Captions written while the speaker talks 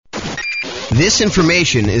This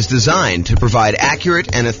information is designed to provide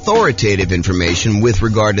accurate and authoritative information with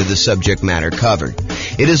regard to the subject matter covered.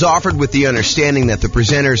 It is offered with the understanding that the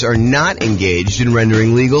presenters are not engaged in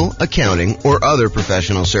rendering legal, accounting, or other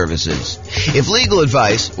professional services. If legal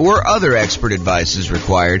advice or other expert advice is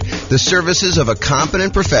required, the services of a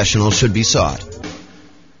competent professional should be sought.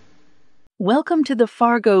 Welcome to the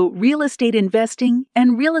Fargo Real Estate Investing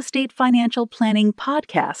and Real Estate Financial Planning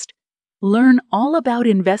podcast. Learn all about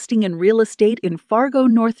investing in real estate in Fargo,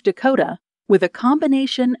 North Dakota, with a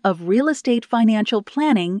combination of real estate financial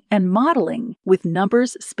planning and modeling with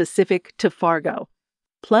numbers specific to Fargo,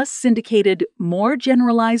 plus syndicated, more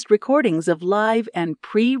generalized recordings of live and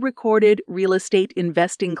pre-recorded real estate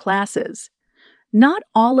investing classes. Not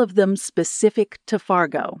all of them specific to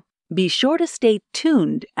Fargo. Be sure to stay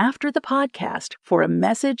tuned after the podcast for a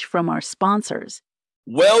message from our sponsors.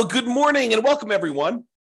 Well, good morning and welcome, everyone.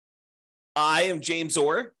 I am James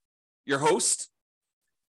Orr, your host,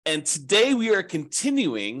 and today we are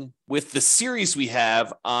continuing with the series we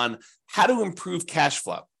have on how to improve cash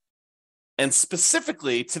flow. And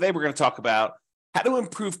specifically, today we're going to talk about how to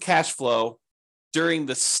improve cash flow during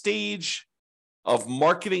the stage of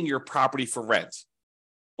marketing your property for rent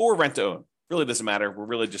or rent to own. Really doesn't matter. We're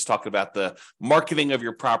really just talking about the marketing of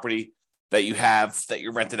your property that you have, that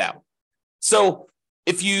you're rented out. So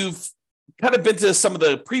if you've kind of been to some of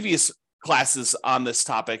the previous classes on this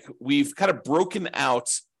topic, we've kind of broken out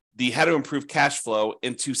the how to improve cash flow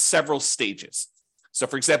into several stages. So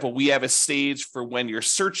for example, we have a stage for when you're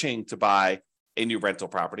searching to buy a new rental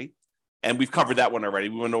property. And we've covered that one already.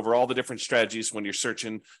 We went over all the different strategies when you're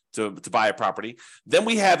searching to buy a property. Then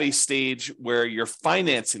we have a stage where you're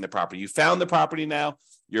financing the property. You found the property now,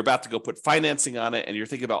 you're about to go put financing on it, and you're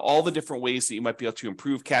thinking about all the different ways that you might be able to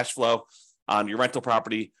improve cash flow on your rental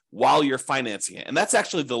property while you're financing it. And that's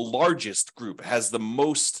actually the largest group. It has the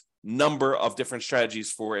most number of different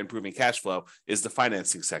strategies for improving cash flow is the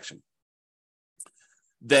financing section.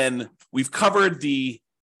 Then we've covered the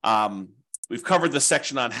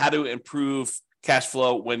section on how to improve cash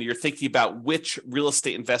flow when you're thinking about which real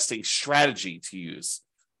estate investing strategy to use,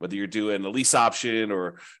 whether you're doing a lease option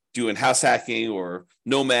or doing house hacking or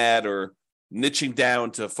nomad or niching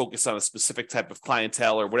down to focus on a specific type of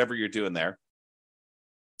clientele or whatever you're doing there.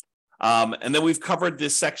 And then we've covered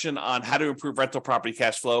this section on how to improve rental property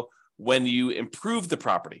cash flow when you improve the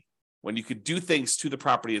property, when you could do things to the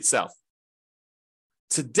property itself.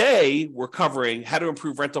 Today, we're covering how to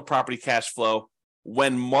improve rental property cash flow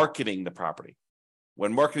when marketing the property.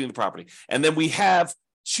 And then we have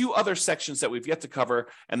two other sections that we've yet to cover,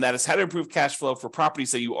 and that is how to improve cash flow for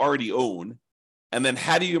properties that you already own, and then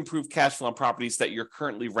how do you improve cash flow on properties that you're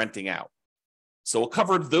currently renting out. So we'll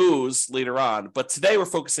cover those later on, but today we're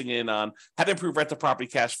focusing in on how to improve rental property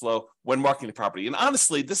cash flow when marketing the property. And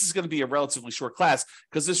honestly, this is going to be a relatively short class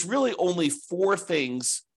because there's really only 4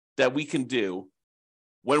 things that we can do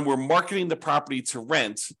when we're marketing the property to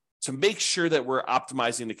rent to make sure that we're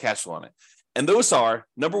optimizing the cash flow on it. And those are,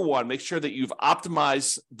 number 1, make sure that you've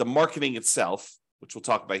optimized the marketing itself, which we'll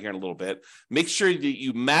talk about here in a little bit. Make sure that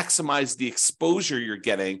you maximize the exposure you're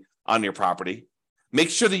getting on your property. Make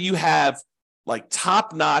sure that you have like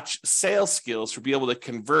top-notch sales skills for being able to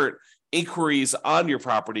convert inquiries on your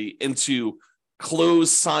property into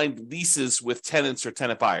closed signed leases with tenants or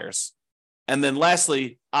tenant buyers. And then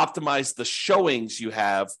lastly, optimize the showings you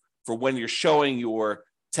have for when you're showing your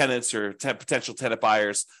tenants or potential tenant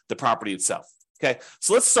buyers the property itself. Okay,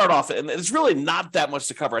 so let's start off. And there's really not that much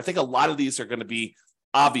to cover. I think a lot of these are going to be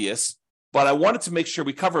obvious, but I wanted to make sure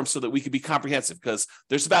we cover them so that we could be comprehensive because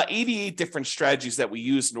there's about 88 different strategies that we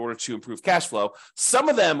use in order to improve cash flow. Some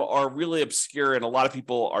of them are really obscure and a lot of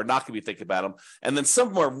people are not going to be thinking about them. And then some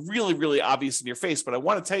of them are really, really obvious in your face, but I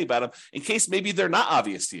want to tell you about them in case maybe they're not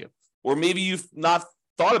obvious to you. Or maybe you've not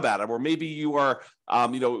thought about them, or maybe you are,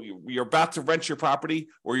 you're about to rent your property,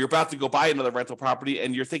 or you're about to go buy another rental property,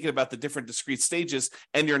 and you're thinking about the different discrete stages,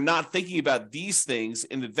 and you're not thinking about these things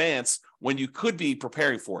in advance when you could be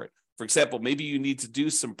preparing for it. For example, maybe you need to do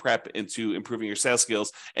some prep into improving your sales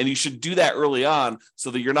skills, and you should do that early on so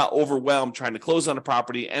that you're not overwhelmed trying to close on a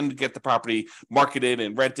property and get the property marketed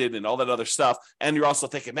and rented and all that other stuff. And you're also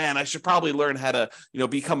thinking, man, I should probably learn how to,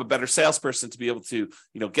 become a better salesperson to be able to,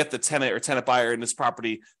 get the tenant or tenant buyer in this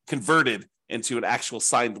property converted into an actual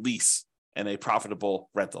signed lease and a profitable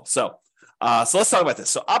rental. So let's talk about this.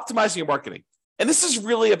 So optimizing your marketing. And this is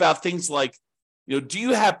really about things like, do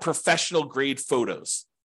you have professional grade photos?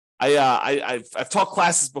 I've taught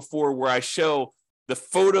classes before where I show the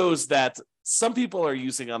photos that some people are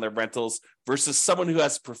using on their rentals versus someone who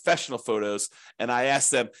has professional photos. And I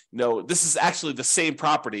ask them, this is actually the same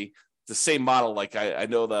property, the same model. Like I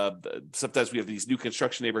know sometimes we have these new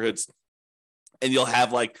construction neighborhoods, and you'll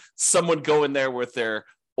have like someone go in there with their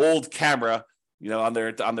old camera, on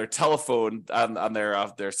their telephone, on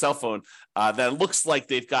their cell phone, that looks like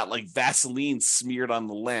they've got like Vaseline smeared on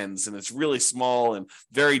the lens, and it's really small and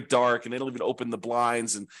very dark, and they don't even open the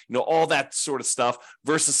blinds, and all that sort of stuff.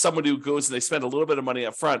 Versus someone who goes and they spend a little bit of money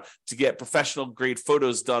up front to get professional grade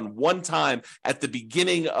photos done one time at the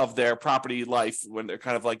beginning of their property life, when they're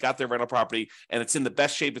kind of like got their rental property and it's in the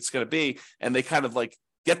best shape it's going to be, and they kind of like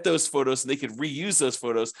get those photos and they could reuse those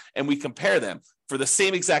photos, and we compare them for the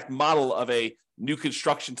same exact model of a new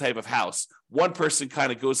construction type of house. One person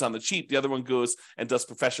kind of goes on the cheap, the other one goes and does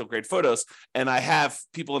professional grade photos. And I have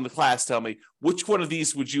people in the class tell me, which one of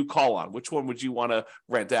these would you call on? Which one would you want to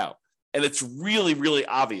rent out? And it's really, really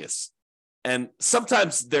obvious. And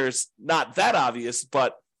sometimes there's not that obvious,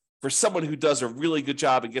 but for someone who does a really good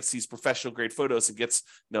job and gets these professional grade photos and gets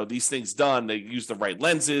these things done, they use the right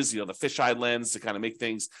lenses, the fisheye lens to kind of make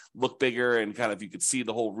things look bigger, and kind of you could see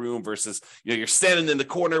the whole room versus you're standing in the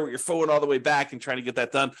corner with your phone all the way back and trying to get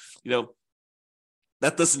that done.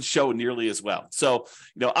 That doesn't show nearly as well. So,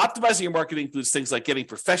 optimizing your marketing includes things like getting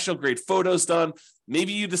professional grade photos done.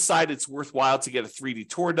 Maybe you decide it's worthwhile to get a 3D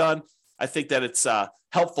tour done. I think that it's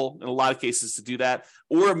helpful in a lot of cases to do that.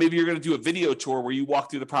 Or maybe you're going to do a video tour where you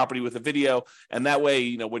walk through the property with a video. And that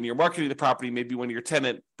way, when you're marketing the property, maybe when your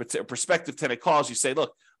prospective tenant calls, you say,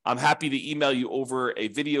 look, I'm happy to email you over a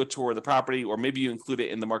video tour of the property, or maybe you include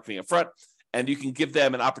it in the marketing up front, and you can give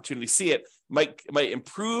them an opportunity to see it. Might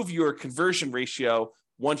improve your conversion ratio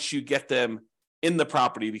once you get them in the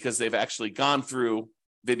property, because they've actually gone through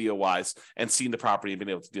video-wise and seen the property and been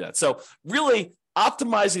able to do that. So really,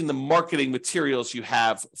 optimizing the marketing materials you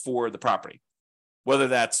have for the property, whether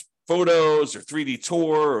that's photos or 3D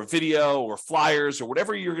tour or video or flyers or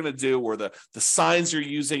whatever you're going to do, or the signs you're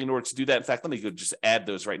using in order to do that. In fact, let me go just add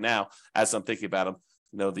those right now as I'm thinking about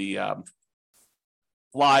them. The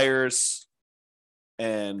flyers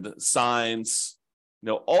and signs,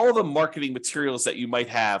 all the marketing materials that you might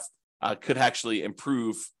have could actually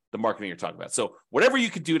improve the marketing you're talking about. So whatever you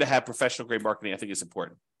could do to have professional grade marketing, I think is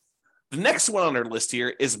important. The next one on our list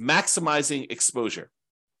here is maximizing exposure.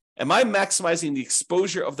 Am I maximizing the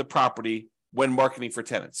exposure of the property when marketing for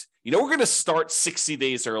tenants? We're going to start 60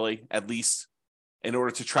 days early, at least, in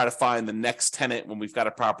order to try to find the next tenant when we've got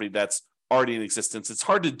a property that's already in existence. It's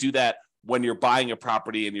hard to do that when you're buying a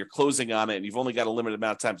property and you're closing on it, and you've only got a limited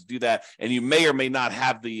amount of time to do that, and you may or may not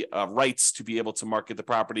have the rights to be able to market the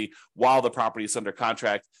property while the property is under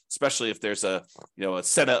contract, especially if there's a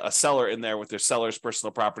seller in there with their seller's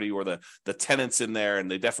personal property, or the tenants in there,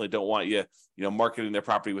 and they definitely don't want you marketing their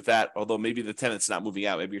property with that, although maybe the tenant's not moving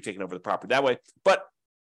out, maybe you're taking over the property that way. But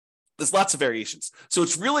there's lots of variations. So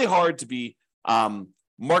it's really hard to be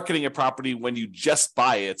marketing a property when you just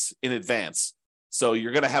buy it in advance. So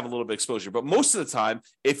you're going to have a little bit of exposure. But most of the time,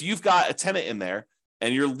 if you've got a tenant in there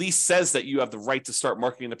and your lease says that you have the right to start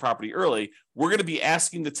marketing the property early, we're going to be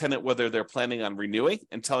asking the tenant whether they're planning on renewing,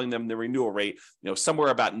 and telling them the renewal rate, somewhere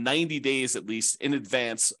about 90 days at least in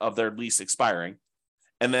advance of their lease expiring.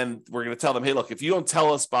 And then we're going to tell them, hey, look, if you don't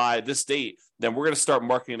tell us by this date, then we're going to start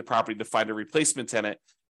marketing the property to find a replacement tenant.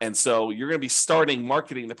 And so you're going to be starting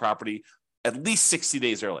marketing the property at least 60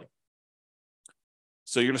 days early.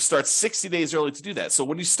 So you're going to start 60 days early to do that. So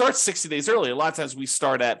when you start 60 days early, a lot of times we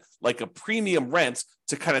start at like a premium rent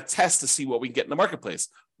to kind of test to see what we can get in the marketplace.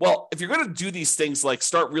 Well, if you're going to do these things like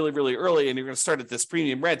start really, really early, and you're going to start at this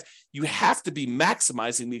premium rent, you have to be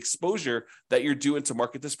maximizing the exposure that you're doing to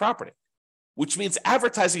market this property, which means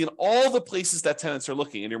advertising in all the places that tenants are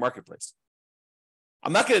looking in your marketplace.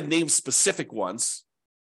 I'm not going to name specific ones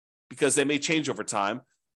because they may change over time.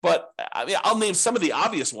 But I mean, I'll name some of the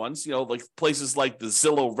obvious ones, like places like the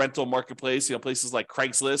Zillow rental marketplace, places like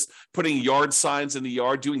Craigslist, putting yard signs in the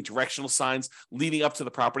yard, doing directional signs leading up to the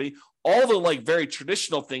property, all the like very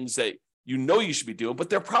traditional things that you should be doing. But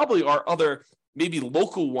there probably are other maybe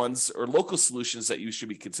local ones or local solutions that you should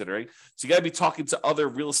be considering. So you got to be talking to other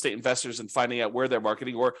real estate investors and finding out where they're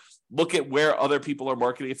marketing, or look at where other people are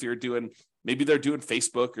marketing. If maybe they're doing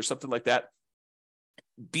Facebook or something like that.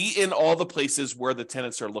 Be in all the places where the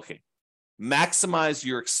tenants are looking. Maximize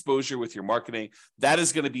your exposure with your marketing. That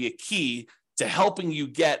is going to be a key to helping you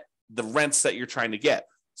get the rents that you're trying to get.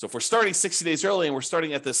 So if we're starting 60 days early and we're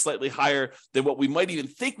starting at this slightly higher than what we might even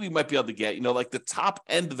think we might be able to get, like the top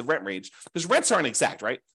end of the rent range, because rents aren't exact,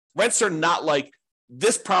 right? Rents are not like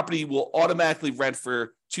this property will automatically rent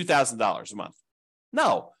for $2,000 a month.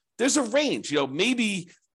 No, there's a range.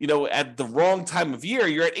 Maybe, at the wrong time of year,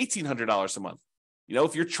 you're at $1,800 a month.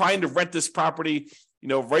 If you're trying to rent this property,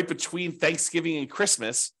 right between Thanksgiving and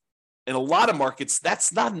Christmas, in a lot of markets,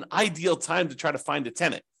 that's not an ideal time to try to find a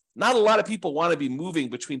tenant. Not a lot of people want to be moving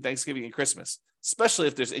between Thanksgiving and Christmas, especially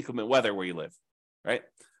if there's inclement weather where you live, right?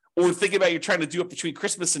 Or think about you're trying to do it between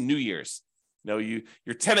Christmas and New Year's.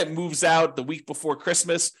 Your tenant moves out the week before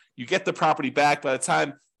Christmas, you get the property back. By the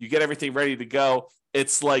time you get everything ready to go,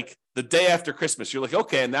 it's like the day after Christmas. You're like,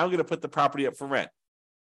 okay, now I'm going to put the property up for rent.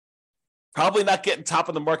 Probably not getting top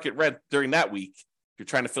of the market rent during that week. You're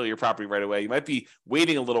trying to fill your property right away. You might be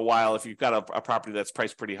waiting a little while if you've got a property that's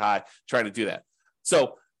priced pretty high, trying to do that.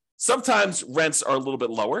 So sometimes rents are a little bit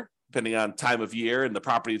lower, depending on time of year and the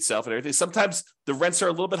property itself and everything. Sometimes the rents are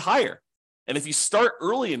a little bit higher. And if you start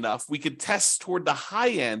early enough, we could test toward the high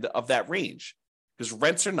end of that range, because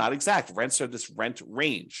rents are not exact. Rents are this rent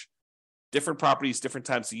range. Different properties, different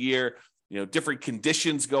times of year, different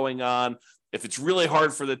conditions going on. If it's really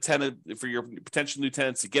hard for the tenant, for your potential new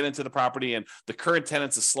tenants to get into the property, and the current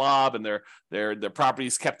tenant's a slob, and their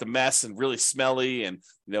property's kept a mess and really smelly, and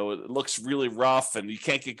it looks really rough, and you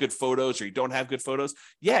can't get good photos, or you don't have good photos,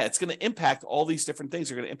 it's going to impact all these different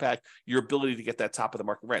things. Are going to impact your ability to get that top of the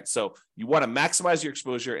market rent. So you want to maximize your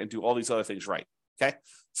exposure and do all these other things right. Okay,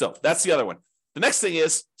 so that's the other one. The next thing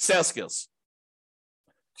is sales skills.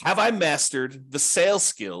 Have I mastered the sales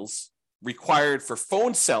skills required for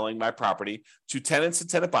phone selling my property to tenants and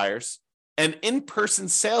tenant buyers, and in-person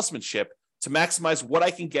salesmanship to maximize what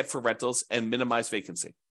I can get for rentals and minimize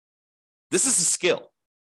vacancy? This is a skill.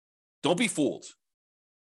 Don't be fooled.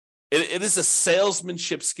 It is a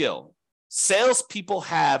salesmanship skill. Salespeople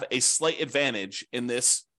have a slight advantage in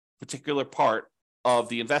this particular part of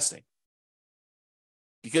the investing,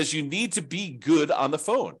 because you need to be good on the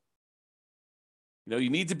phone.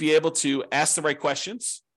 You need to be able to ask the right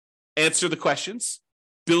questions, answer the questions,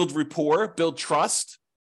 build rapport, build trust,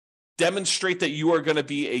 demonstrate that you are going to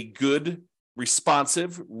be a good,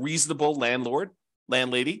 responsive, reasonable landlord,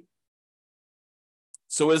 landlady.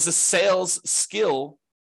 So it's a sales skill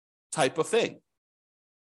type of thing.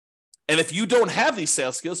 And if you don't have these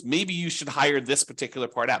sales skills, maybe you should hire this particular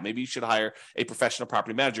part out. Maybe you should hire a professional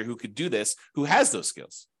property manager who could do this, who has those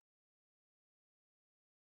skills.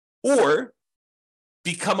 Or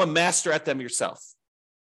become a master at them yourself.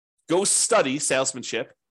 Go study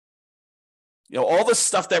salesmanship. All the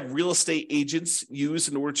stuff that real estate agents use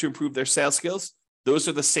in order to improve their sales skills, those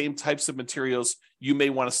are the same types of materials you may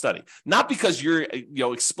want to study. Not because you're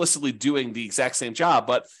explicitly doing the exact same job,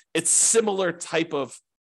 but it's similar type of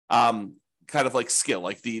kind of like skill,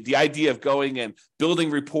 like the idea of going and building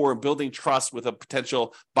rapport and building trust with a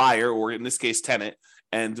potential buyer, or in this case, tenant,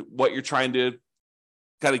 and what you're trying to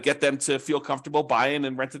kind of get them to feel comfortable buying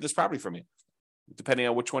and renting this property from you, depending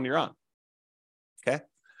on which one you're on. Okay.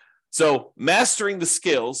 So mastering the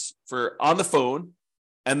skills for on the phone,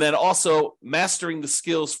 and then also mastering the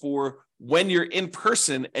skills for when you're in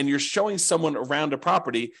person and you're showing someone around a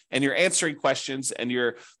property and you're answering questions and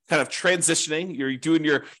you're kind of transitioning, you're doing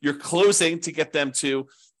your closing to get them to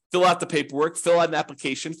fill out the paperwork, fill out an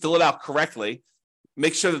application, fill it out correctly,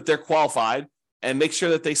 make sure that they're qualified, and make sure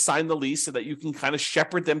that they sign the lease so that you can kind of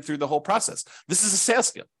shepherd them through the whole process. This is a sales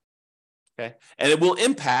skill. Okay. And it will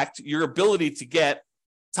impact your ability to get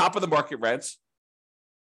top of the market rent,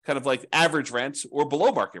 kind of like average rent, or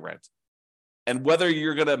below market rent. And whether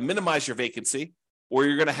you're going to minimize your vacancy or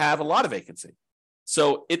you're going to have a lot of vacancy.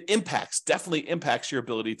 So it definitely impacts your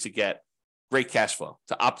ability to get great cash flow,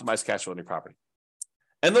 to optimize cash flow on your property.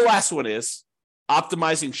 And the last one is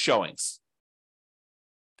optimizing showings.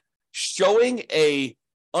 Showing a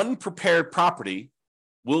unprepared property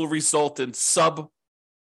will result in subpar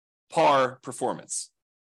performance.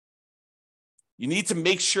 You need to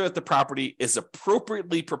make sure that the property is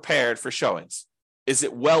appropriately prepared for showings. Is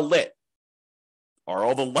it well lit? Are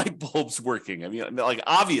all the light bulbs working? I mean, like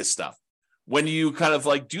obvious stuff. When you kind of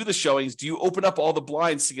like do the showings, do you open up all the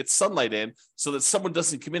blinds to get sunlight in so that someone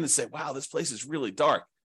doesn't come in and say, wow, this place is really dark?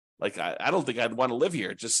 Like, I don't think I'd want to live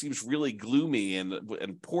here. It just seems really gloomy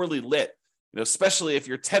and poorly lit, especially if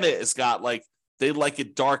your tenant has got they like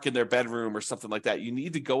it dark in their bedroom or something like that. You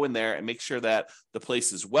need to go in there and make sure that the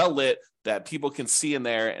place is well lit, that people can see in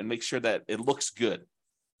there, and make sure that it looks good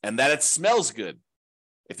and that it smells good.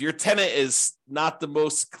 If your tenant is not the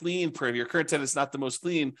most clean, your current tenant is not the most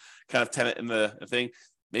clean kind of tenant in the thing,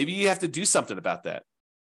 maybe you have to do something about that.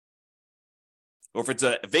 Or if it's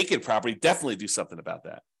a vacant property, definitely do something about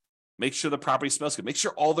that. Make sure the property smells good. Make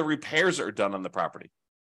sure all the repairs are done on the property.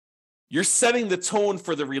 You're setting the tone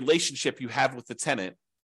for the relationship you have with the tenant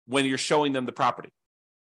when you're showing them the property.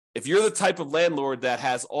 If you're the type of landlord that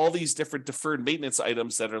has all these different deferred maintenance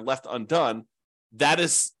items that are left undone, that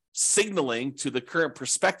is signaling to the current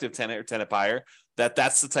prospective tenant or tenant buyer that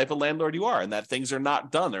that's the type of landlord you are and that things are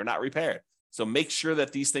not done, they're not repaired. So make sure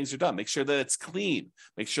that these things are done. Make sure that it's clean.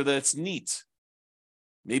 Make sure that it's neat.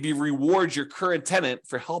 Maybe reward your current tenant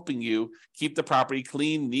for helping you keep the property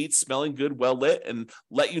clean, neat, smelling good, well lit, and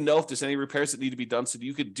let you know if there's any repairs that need to be done so that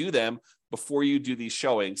you could do them before you do these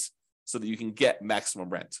showings so that you can get maximum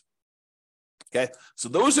rent. Okay, so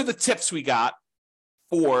those are the tips we got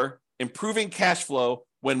for improving cash flow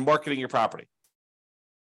when marketing your property.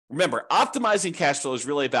 Remember, optimizing cash flow is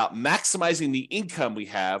really about maximizing the income we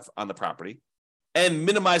have on the property and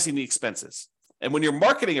minimizing the expenses. And when you're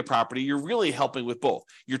marketing a property, you're really helping with both.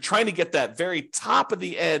 You're trying to get that very top of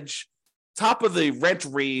the edge, top of the rent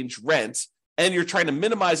range rent, and you're trying to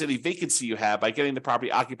minimize any vacancy you have by getting the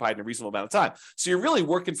property occupied in a reasonable amount of time. So you're really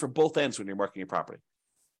working for both ends when you're marketing your property.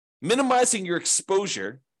 Minimizing your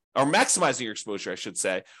exposure, or maximizing your exposure, I should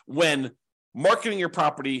say, when marketing your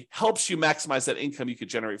property helps you maximize that income you could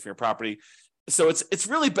generate from your property. So it's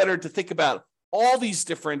really better to think about all these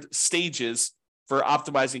different stages for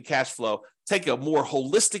optimizing cash flow. Take a more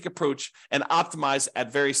holistic approach and optimize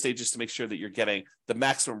at various stages to make sure that you're getting the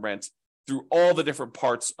maximum rent through all the different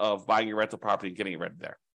parts of buying your rental property and getting it rented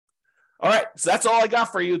there. All right, so that's all I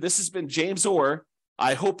got for you. This has been James Orr.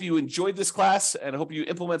 I hope you enjoyed this class and I hope you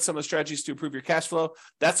implement some of the strategies to improve your cash flow.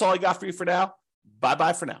 That's all I got for you for now.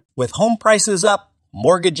 Bye-bye for now. With home prices up,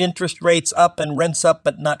 mortgage interest rates up, and rents up,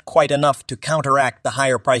 but not quite enough to counteract the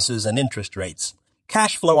higher prices and interest rates,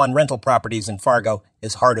 cash flow on rental properties in Fargo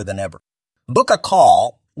is harder than ever. Book a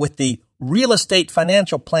call with the Real Estate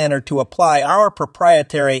Financial Planner to apply our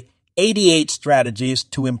proprietary 88 strategies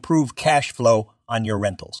to improve cash flow on your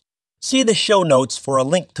rentals. See the show notes for a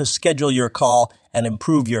link to schedule your call and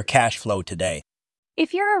improve your cash flow today.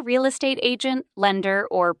 If you're a real estate agent, lender,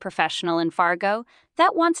 or professional in Fargo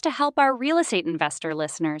that wants to help our real estate investor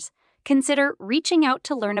listeners, consider reaching out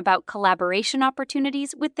to learn about collaboration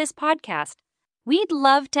opportunities with this podcast. We'd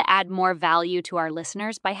love to add more value to our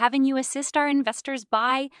listeners by having you assist our investors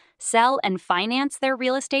buy, sell, and finance their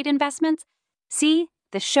real estate investments. See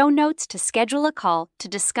the show notes to schedule a call to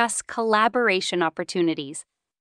discuss collaboration opportunities.